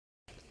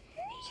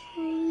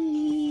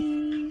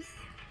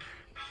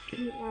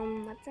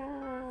what's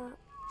up?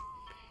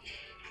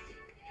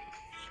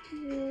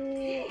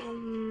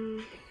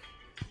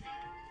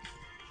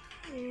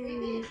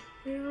 In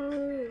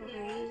real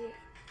life,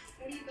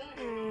 I'm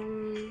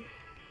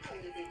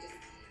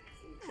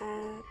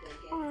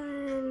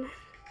on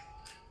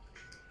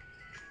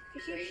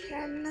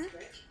vacation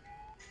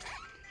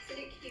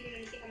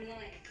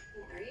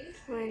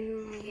when my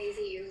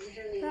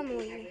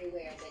family,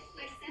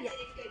 yeah.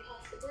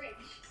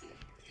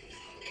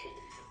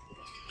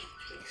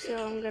 So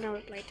I'm gonna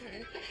reply to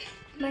her.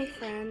 My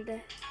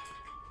friend.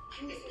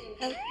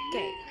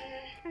 Okay.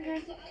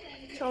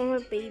 So I'm a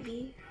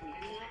baby.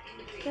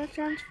 Got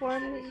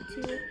transformed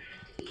into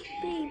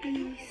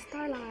baby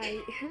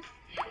Starlight.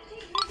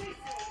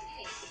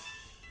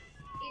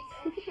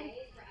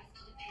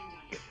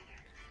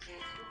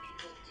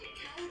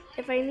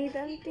 If I need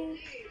anything,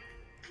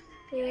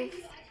 if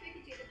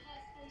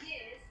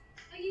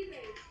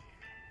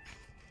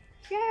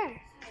sure.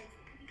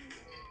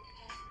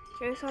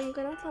 Okay, so I'm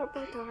gonna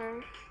teleport to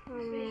her.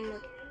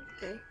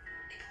 Okay.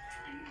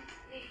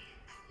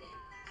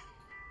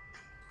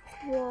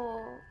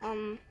 Whoa.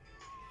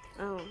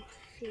 Oh,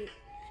 she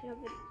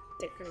haven't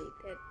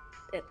decorated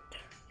it.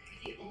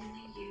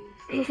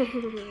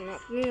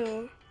 Not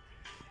new.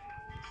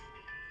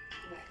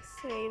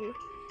 Same.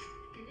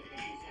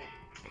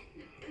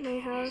 My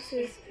house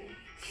is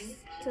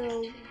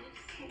still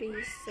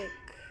basic.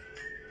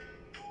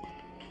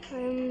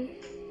 I'm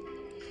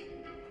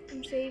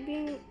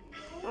saving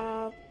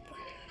up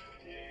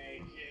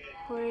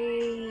for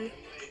a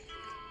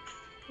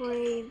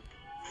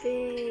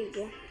big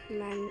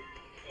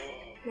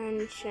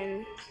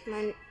mansion.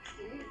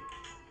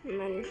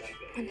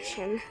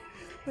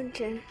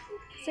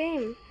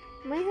 Same.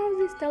 My house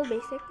is still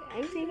basic.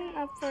 I'm saving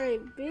up for a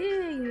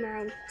big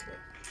mountain.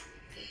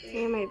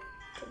 Okay, my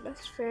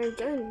best friend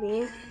joined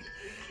me.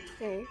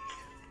 Okay.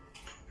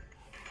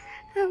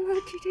 How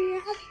much do you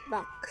have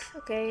bucks?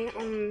 Okay,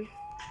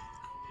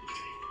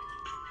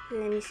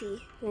 let me see.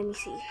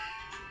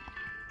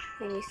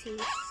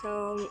 So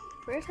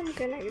first I'm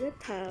gonna get a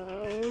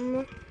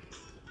town.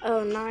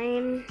 Oh,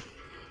 9.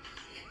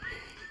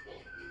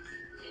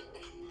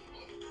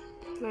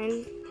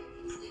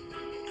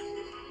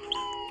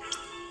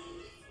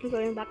 I'm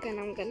going back and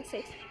I'm gonna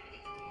say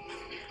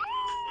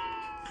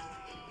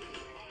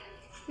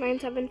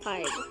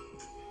 975.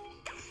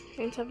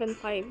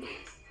 975.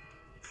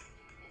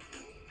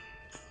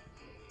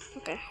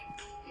 Okay.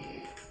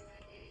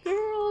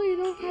 Girl, you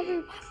don't have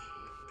a.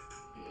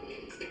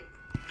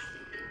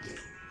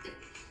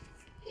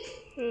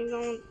 You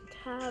don't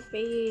have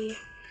a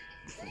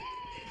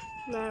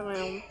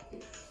background.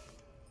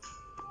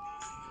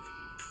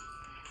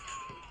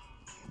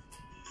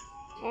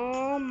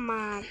 Oh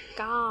my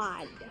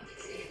god.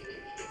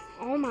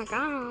 Oh my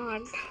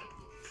god.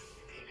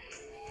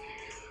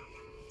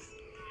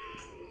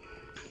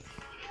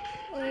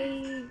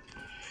 I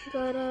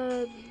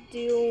gotta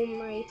do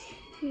my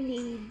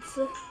needs.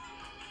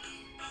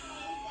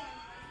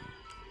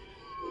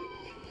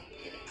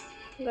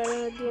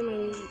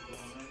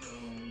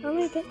 Oh,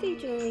 my birthday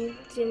joined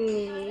to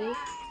me.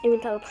 I mean,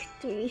 teleport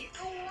to me.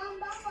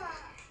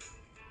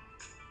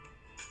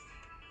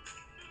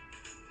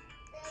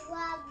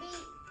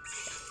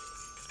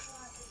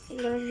 I'm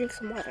gonna drink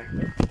some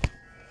water.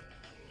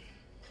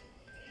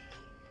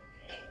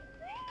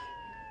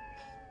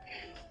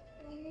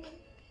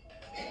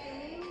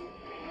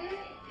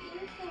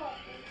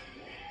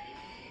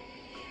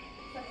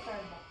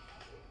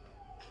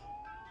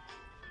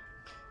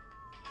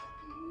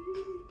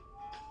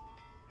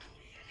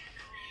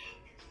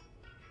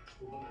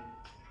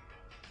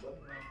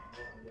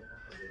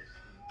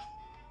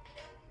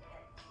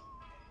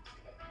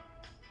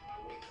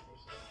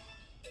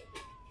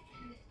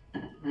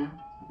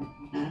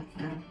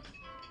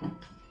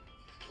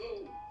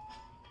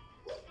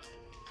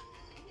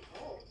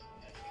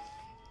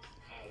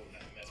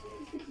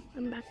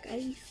 I'm back,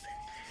 guys.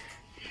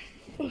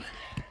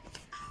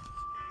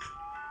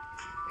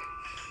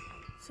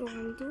 So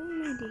I'm doing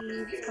my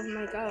deeds of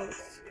my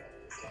ghost.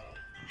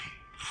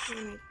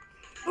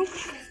 Oh,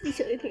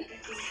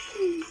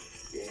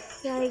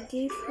 yeah, I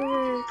gave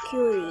her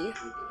Curie.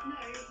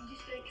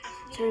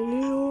 It's her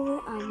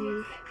new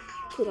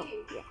poodle.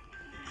 Yeah.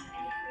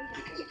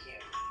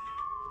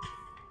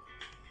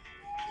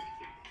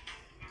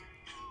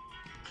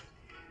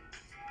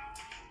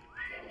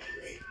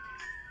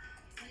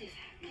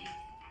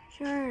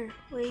 Sure,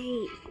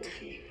 wait.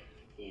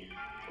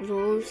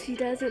 Well, she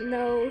doesn't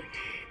know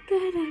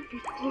that I'm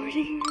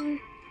recording her.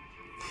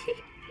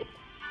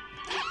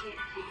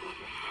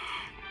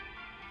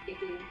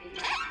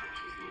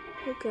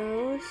 Here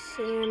goes,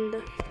 and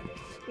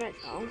right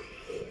now.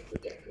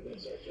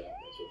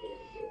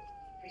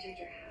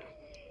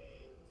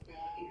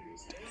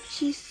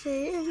 She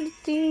say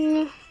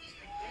everything.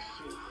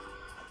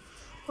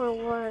 For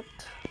what?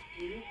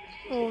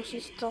 Oh,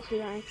 she's still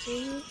here,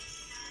 actually.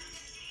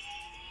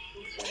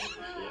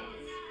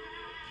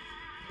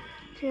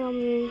 Tell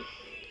me.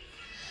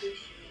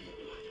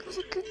 Cause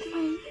look at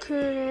my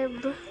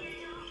crib.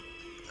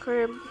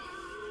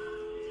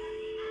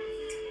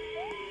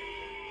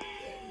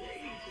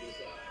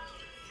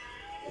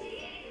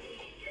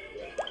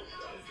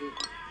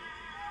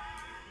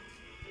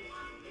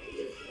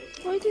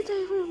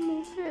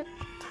 remove it?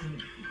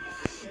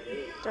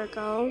 There we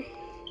go.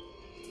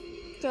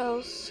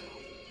 Goes.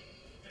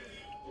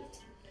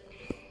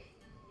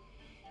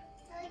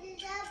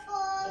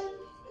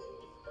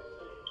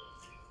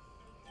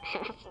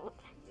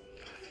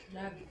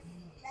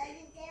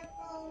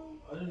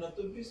 Ano na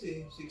to, bis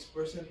eh?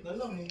 6% na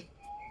lang eh.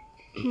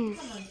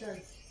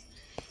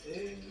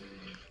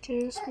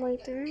 Here's my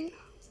turn.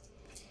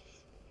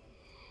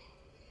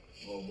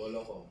 Oh, bola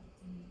ko.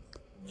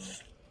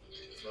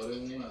 Sorry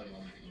mo nga,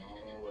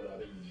 wala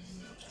rin.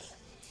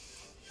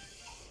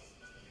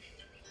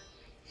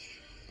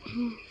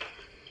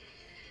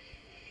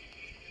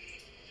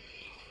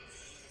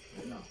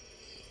 Ayun na.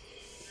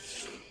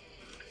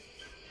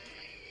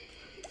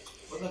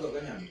 Ba't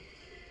nagaganyan?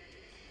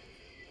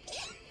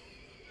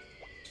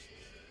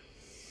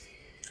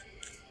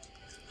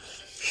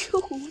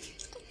 Shoot!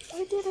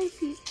 Why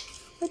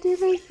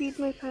did I feed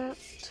my pet?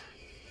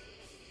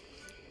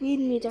 Feed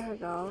me, there we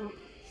go.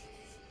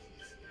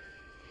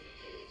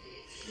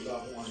 Wala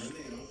akong ano na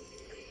eh, no?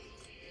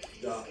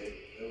 Jacket.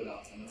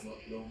 Wala akong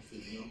long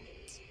sleeve, no?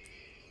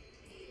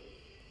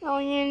 Ako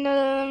yung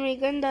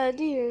nalalamigan,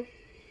 Daddy.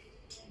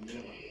 Hindi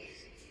naman.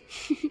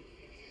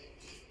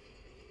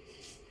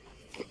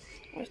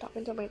 I was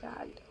talking to my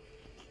dad.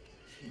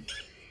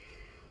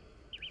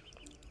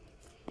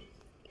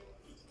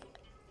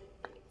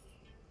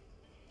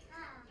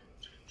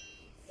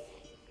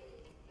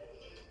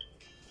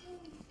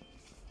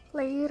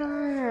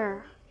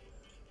 Later.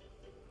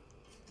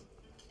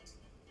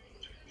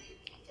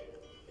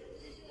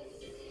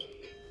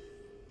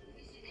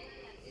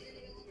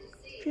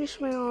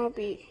 Here's my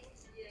hobby.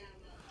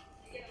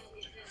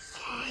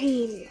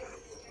 Fine.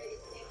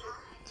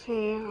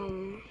 Okay,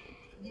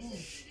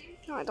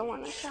 no, I don't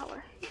want to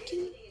shower.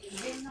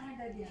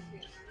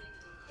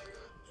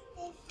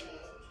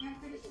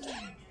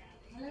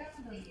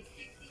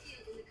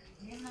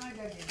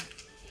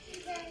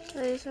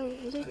 There's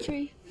a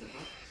tree.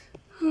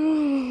 Oh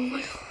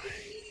my god.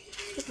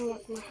 I don't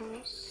like my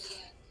house.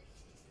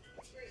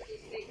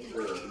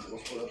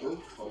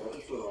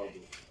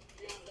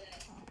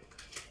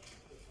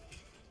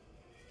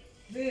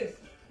 Babe,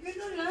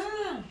 gano'n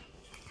lang.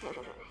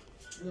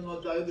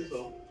 Nanonood tayo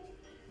dito.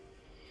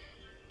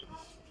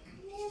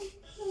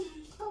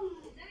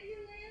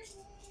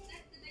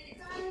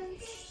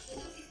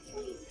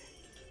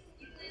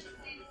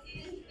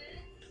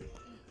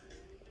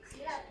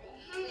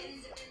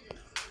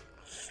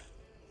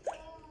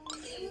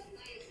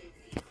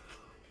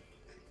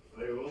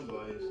 Ayun,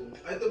 guys.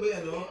 Ay, ito ba yung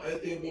ano? Ay,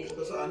 ito yung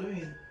pupunta sa ano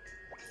eh.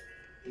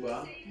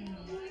 Diba?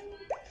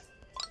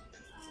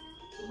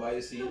 Sa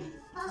Biosin.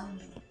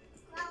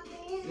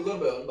 Lugar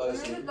ba yun?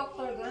 Biosin? Ano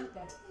Dr. Grant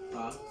eh?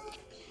 Ha?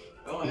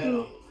 Oo nga, yan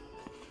o.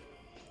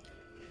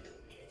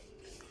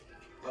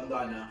 Tanda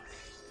na.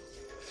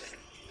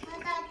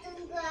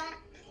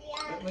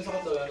 May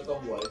sakit daw yan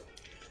itong buhay.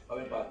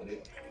 Kami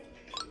Patrick.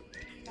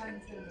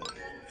 Cancer.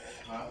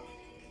 Ha?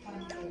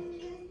 Cancer.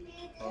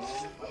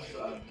 Ano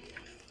saan?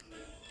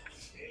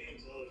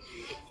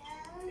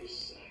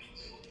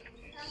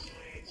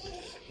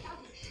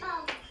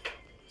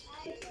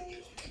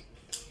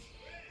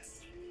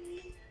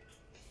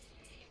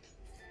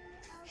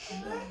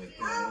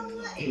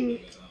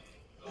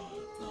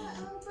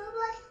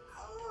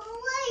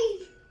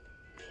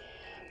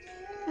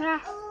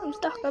 Ah, I'm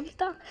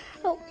stuck.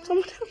 Oh,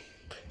 someone help.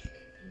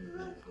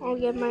 I'll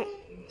get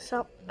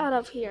myself out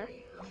of here.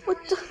 What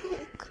the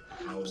heck?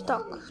 I'm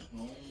stuck.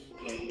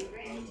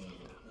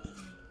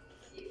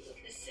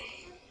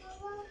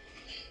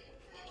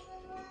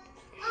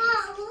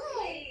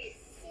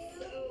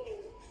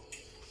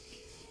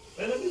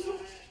 Ay, nabis mo.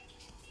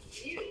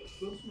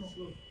 Close mo,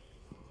 close.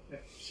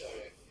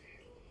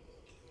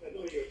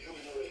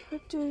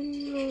 What do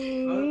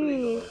you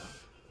mean?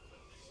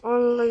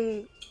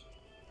 Only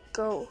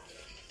go.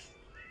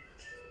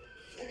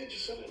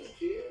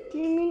 Do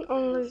you mean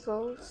only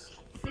goes?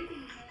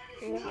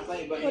 Yeah.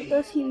 What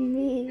does he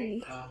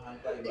mean?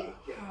 Hantay ba?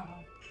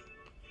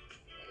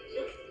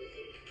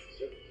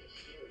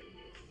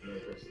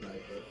 Sniper,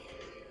 sniper.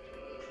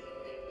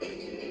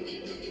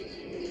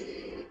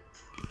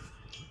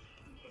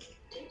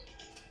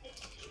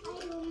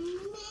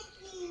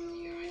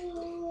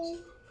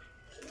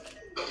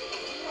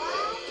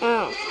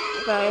 Oh,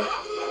 okay.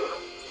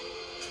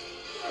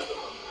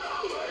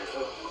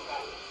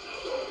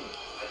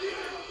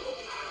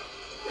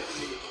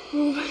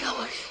 Oh my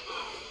gosh.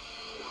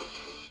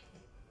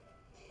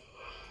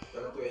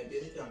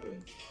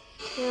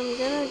 I'm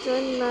gonna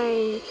join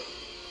my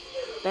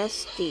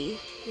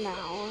bestie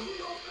now.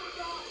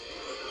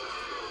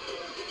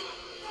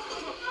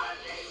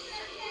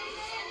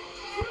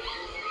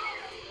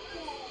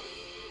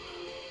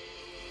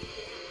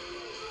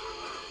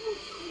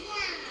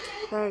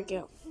 There we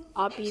go.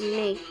 Obby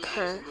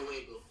maker.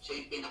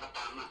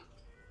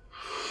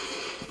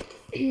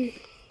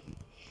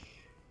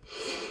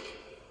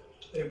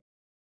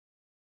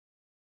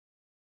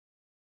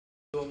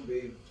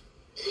 Babe.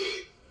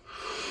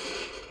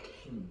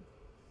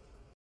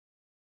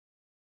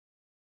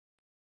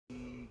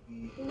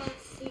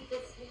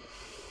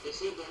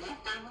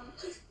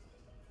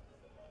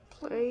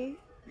 Play.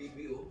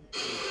 BBO.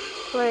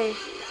 Play.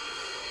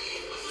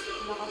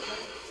 Lakas na.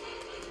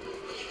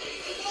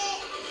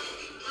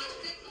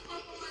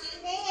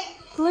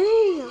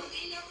 Play.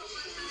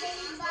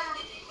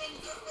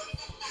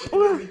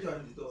 Ano dyan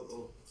dito?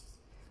 Oh.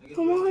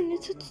 Come on,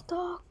 it's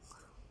stuck.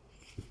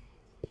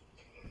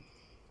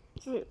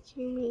 It's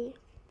me.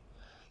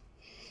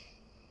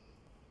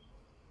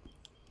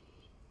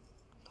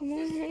 Come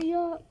on, hurry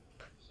up.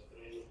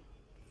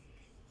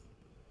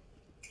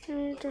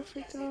 Hurry up.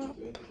 22 top.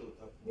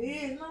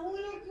 Bis,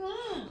 mahulog ka.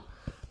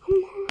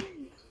 Come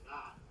on.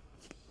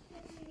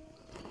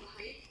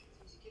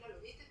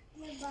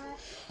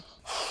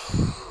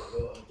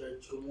 So, ang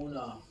church ko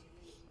muna.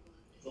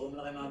 Gusto ko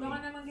muna kay mami. Ito ka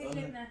naman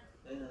gitlit na.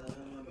 Ayun na,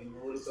 mami.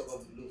 Mahulog ka pa,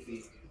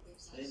 Luffy.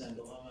 Ayun na,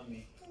 doon ka, mami.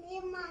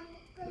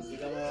 Hindi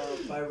ka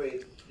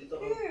ma-pirate. Dito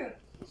ka. Here.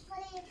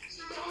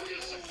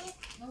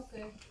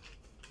 Okay.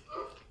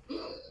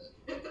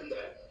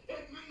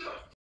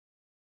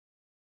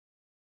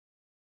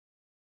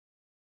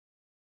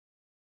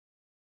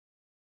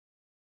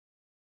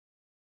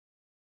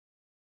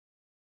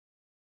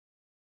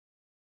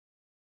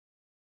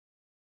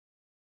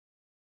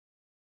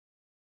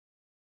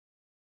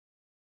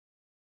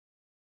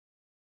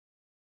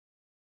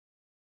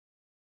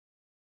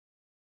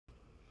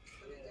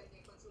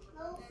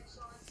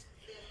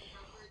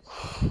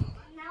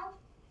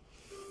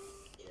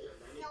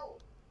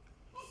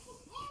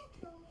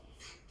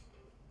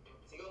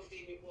 Sigaw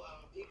TV po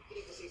ang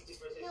 50 to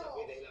 60% sa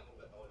po dahil ako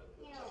ba't ako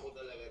nag-usap po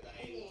talaga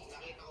dahil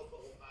nakita ko po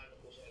kung paano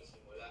po siya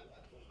nagsimula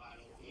at kung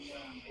paano po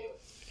siya ngayon.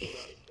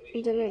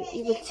 You didn't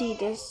even see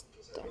this.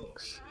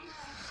 Thanks.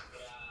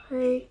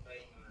 Hey,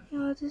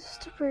 yeah, this is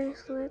the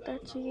bracelet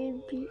that you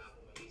gave me.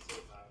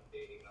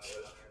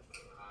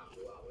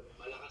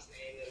 Malakas na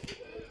energy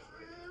po.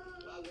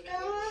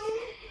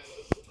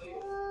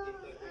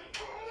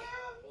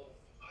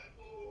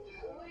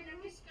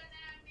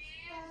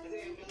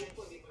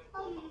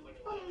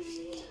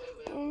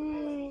 Oh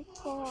my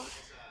gosh.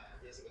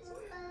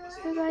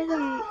 So guys,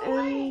 I'm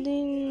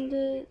ending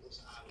this.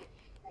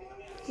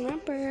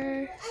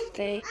 Remember,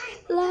 stay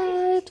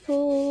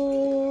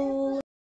lightful.